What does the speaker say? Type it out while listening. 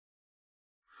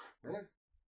At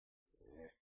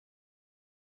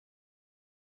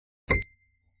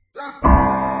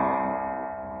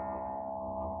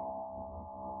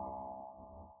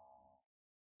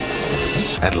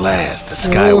last, the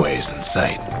skyway's in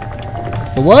sight.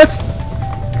 The what?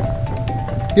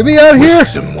 Get me out of here!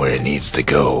 Whisked him where it needs to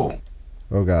go.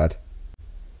 Oh god.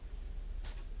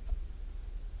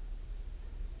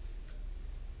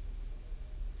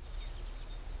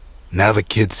 Now the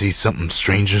kid sees something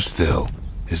stranger still.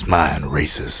 His mind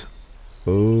races.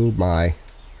 Oh my.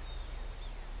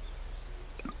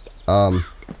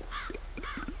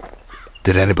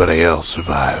 Did anybody else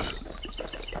survive?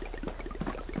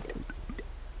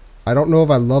 I don't know if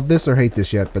I love this or hate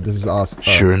this yet, but this is awesome.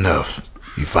 Sure enough,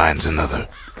 he finds another.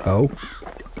 Oh?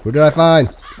 Who did I find?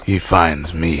 He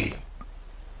finds me.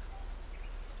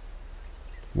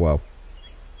 Whoa.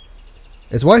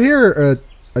 Is white hair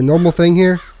a normal thing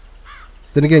here?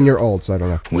 Then again, you're old, so I don't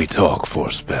know. We talk for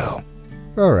a spell.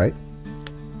 Alright.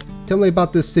 Tell me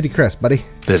about this city crest, buddy.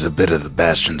 There's a bit of the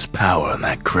Bastion's power in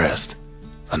that crest.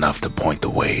 Enough to point the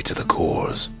way to the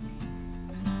cores.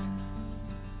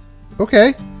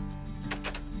 Okay.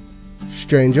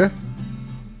 Stranger.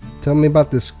 Tell me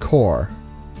about this core.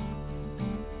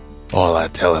 All I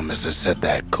tell him is to set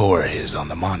that core of his on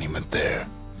the monument there.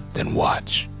 Then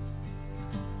watch.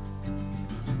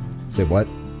 Say what?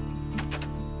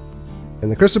 In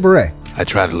the crystal beret. I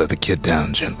try to let the kid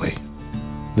down gently.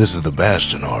 This is the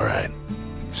Bastion, alright.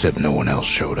 Except no one else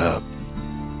showed up.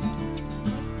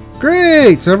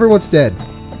 Great! So everyone's dead.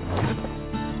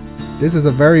 This is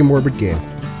a very morbid game.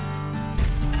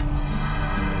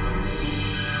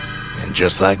 And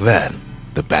just like that,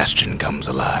 the Bastion comes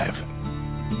alive.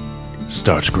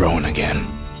 Starts growing again.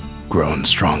 Growing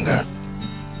stronger.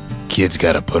 Kid's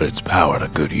gotta put its power to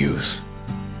good use.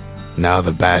 Now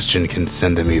the Bastion can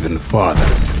send him even farther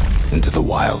into the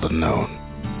wild unknown.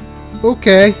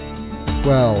 Okay.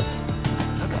 Well,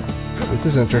 this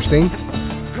is interesting.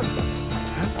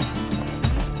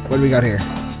 What do we got here?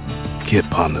 Kid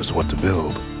ponders what to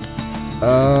build.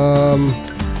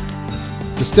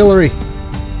 Distillery.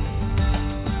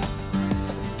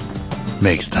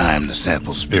 Makes time to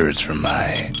sample spirits from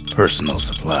my personal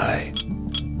supply.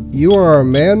 You are a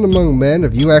man among men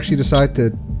if you actually decide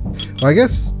to... Well, I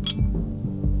guess...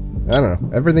 I don't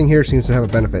know. Everything here seems to have a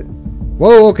benefit.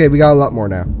 Whoa, okay, we got a lot more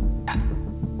now.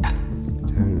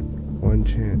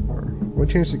 One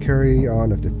chance to carry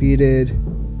on if defeated.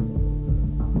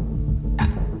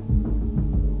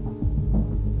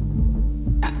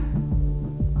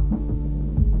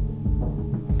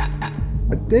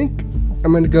 I think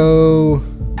I'm gonna go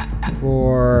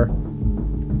for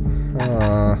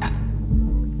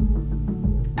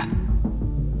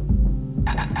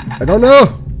I don't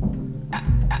know.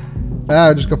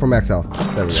 I'll just go for max health. There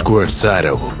we go. Squirt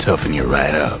cider will toughen you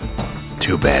right up.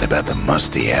 Too bad about the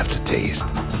musty aftertaste.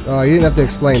 Oh, you didn't have to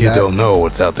explain Kid that. don't know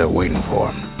what's out there waiting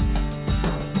for him.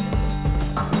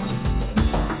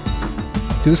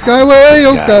 To the skyway!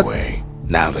 Oh god! Skyway.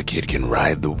 Now the kid can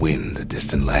ride the wind to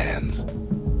distant lands.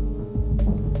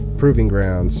 Proving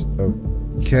grounds.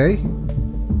 Okay.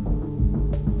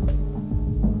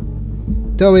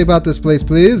 Tell me about this place,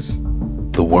 please.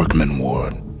 The workman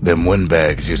ward. Them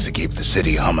windbags used to keep the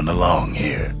city humming along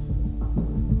here.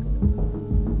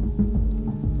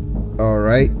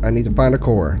 Alright, I need to find a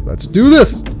core. Let's do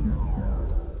this!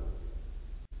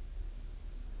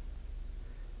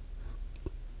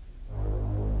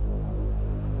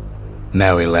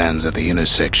 Now he lands at the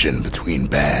intersection between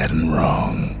bad and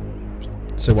wrong.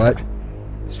 So what?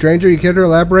 Stranger, you care to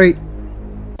elaborate?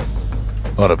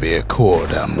 Ought to be a core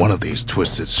down one of these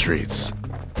twisted streets.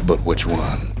 But which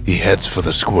one? He heads for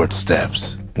the Squirt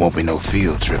Steps. Won't be no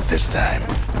field trip this time.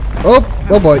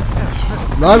 Oh boy.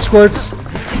 A lot of squirts.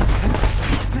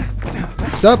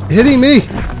 Stop hitting me!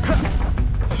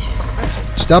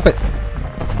 Stop it.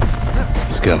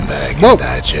 Scumbag Whoa. can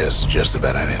digest just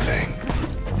about anything.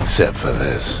 Except for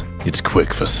this. It's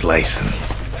quick for slicing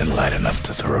and light enough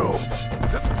to throw.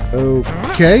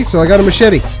 Okay, so I got a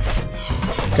machete.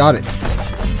 Got it.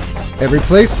 It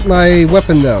replaced my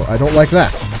weapon though. I don't like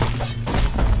that.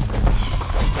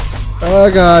 Oh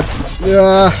god.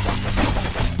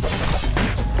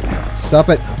 Stop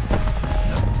it.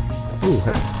 Ooh.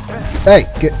 Hey,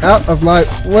 get out of my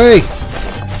way.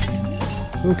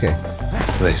 Okay.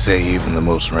 They say even the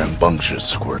most rambunctious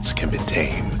squirts can be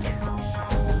tamed.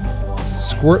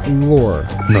 Squirt and lure.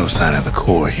 No sign of the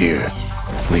core here.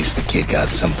 At least the kid got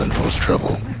something for his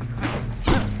trouble.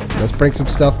 Let's bring some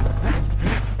stuff.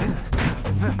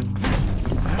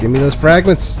 Give me those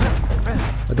fragments.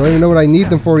 I don't even know what I need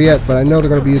them for yet, but I know they're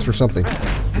going to be used for something.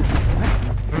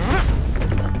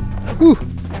 Whew.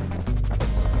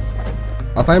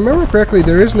 if I remember correctly,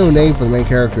 there is no name for the main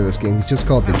character of this game. He's just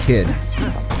called the Kid.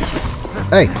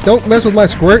 Hey, don't mess with my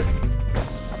squirt.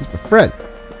 He's my friend.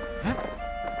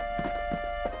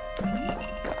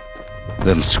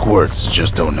 Them squirts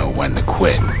just don't know when to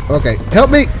quit. Okay,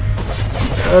 help me!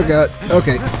 Oh god,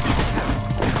 okay.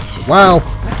 Wow,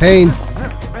 pain.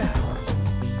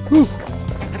 Whew.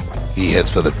 He heads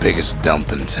for the biggest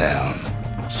dump in town.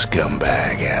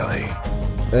 Scumbag Alley.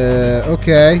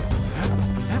 Okay.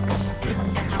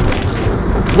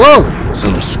 Whoa!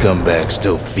 Some scumbag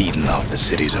still feeding off the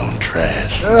city's own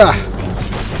trash. Ugh.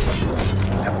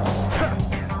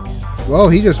 Whoa,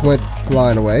 he just went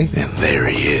flying away. And there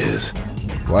he is.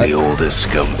 What? The oldest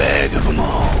scumbag of them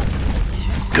all.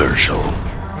 Gershel.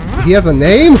 He has a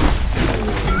name?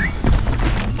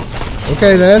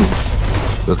 Okay then.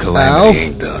 The Calamity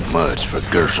ain't done much for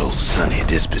Gershel's sunny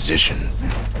disposition.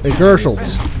 Hey Gershel,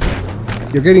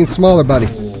 you're getting smaller, buddy.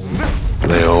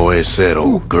 They always said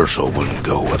old Gershel wouldn't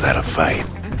go without a fight.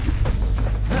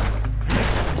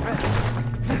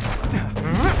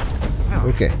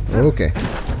 Okay, okay.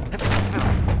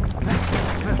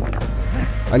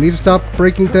 I need to stop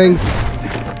breaking things.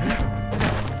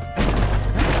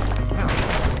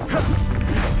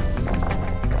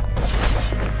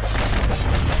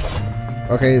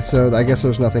 Okay, so I guess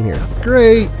there's nothing here.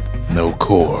 Great! No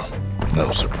core.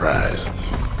 No surprise.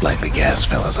 Like the gas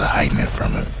fellas are hiding it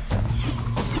from him.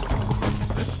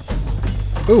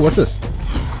 Ooh, what's this?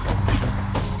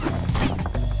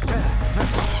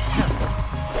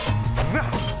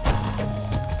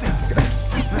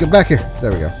 Get back here.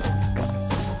 There we go.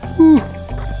 Whew.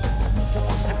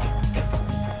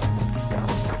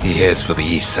 He heads for the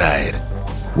east side,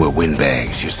 where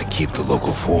windbags used to keep the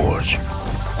local forge.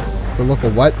 The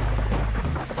local what?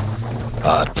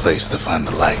 Odd place to find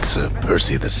the likes of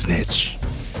Percy the Snitch.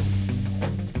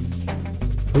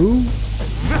 Who?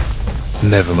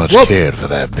 Never much Whoop. cared for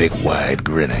that big wide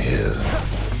grin of his.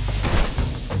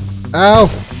 Ow!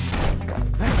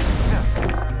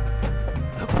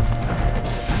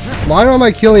 Why am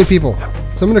I killing people?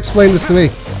 Someone explain this to me.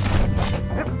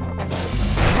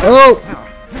 Oh!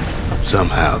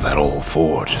 Somehow that old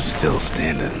forge is still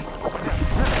standing.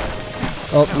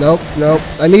 Oh, nope, nope.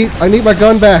 I need my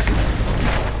gun back.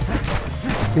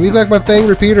 Give me back my Fang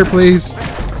repeater, please.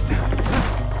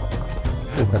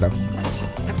 Oh, hello.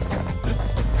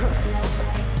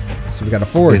 So we got a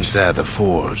forge. Inside the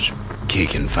forge, Key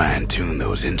can fine-tune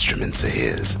those instruments of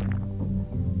his.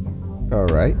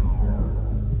 Alright.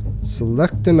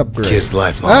 Select and upgrade. Kid's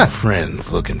lifelong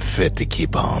friends looking fit to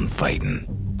keep on fighting.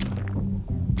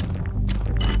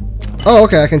 Oh,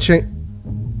 okay, I can change.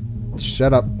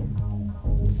 Shut up.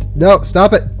 No,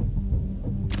 stop it.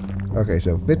 Okay,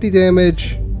 so 50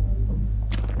 damage.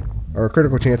 Or a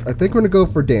critical chance. I think we're going to go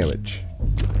for damage.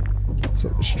 So,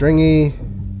 stringy.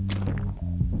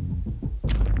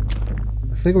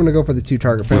 I think I'm going to go for the 2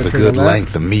 target With a penetration good on that.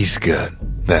 length of meat gut,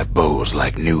 that bow's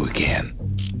like new again.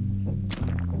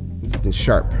 It's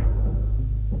sharp.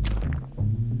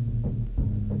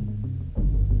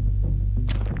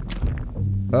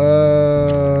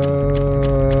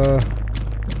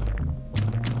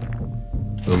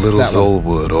 The little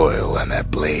Zolwood oil and that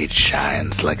blade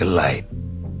shines like a light.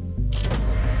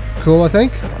 Cool, I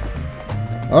think.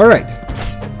 Alright.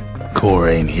 Core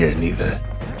ain't here neither,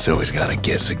 so he's gotta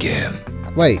guess again.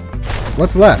 Wait.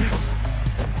 What's left?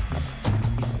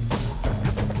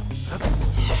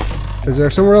 Is there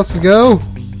somewhere else to go?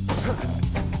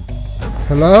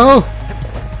 Hello?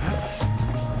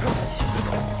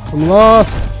 I'm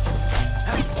lost.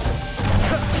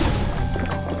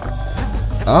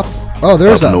 Up? Oh,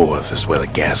 there's Up a... north is where the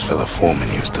gas fella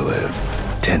foreman used to live,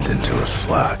 tending to his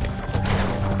flock.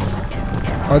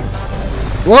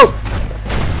 Whoa!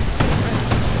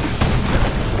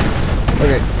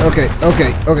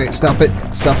 Okay, stop it.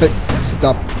 Stop it.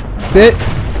 Stop it.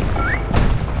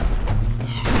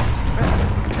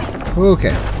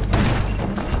 Okay.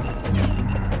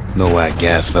 Know why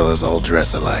gas fellas all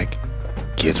dress alike?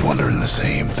 Kids wondering the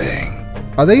same thing.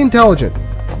 Are they intelligent?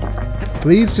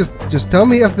 Please just tell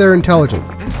me if they're intelligent.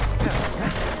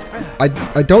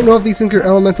 I don't know if these things are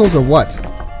elementals or what.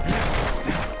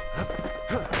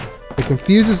 It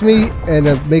confuses me and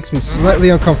it makes me slightly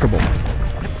uncomfortable.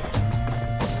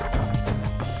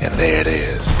 And there it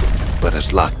is. But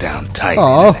it's locked down tight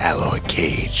Aww. in an alloy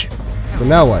cage. So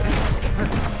now what?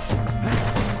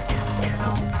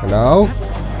 Hello?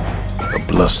 A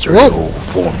blustery old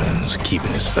foreman's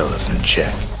keeping his fellas in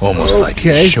check. Almost like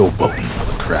he's showboating for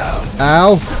the crowd.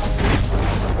 Ow.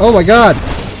 Oh my god.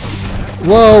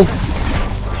 Whoa.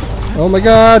 Oh my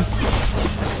god.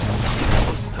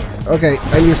 Okay,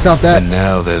 I need to stop that. And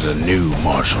now there's a new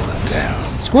marshal in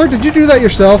town. Squirt, did you do that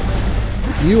yourself?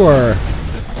 You are...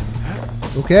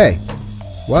 Okay.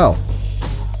 Wow.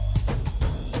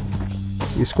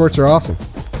 These squirts are awesome.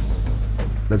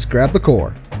 Let's grab the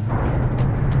core.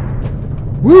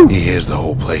 Woo! He hears the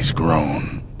whole place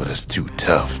groan, but it's too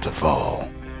tough to fall.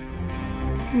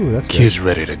 Ooh, that's good. Kid's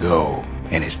ready to go,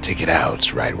 and his ticket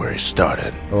out's right where he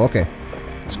started. Oh, okay.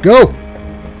 Let's go!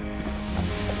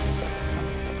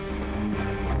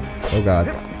 Oh, God.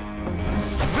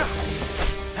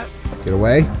 Get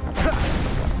away.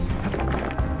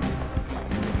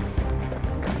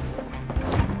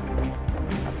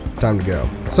 Time to go.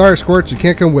 Sorry, Squirts, you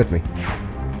can't come with me.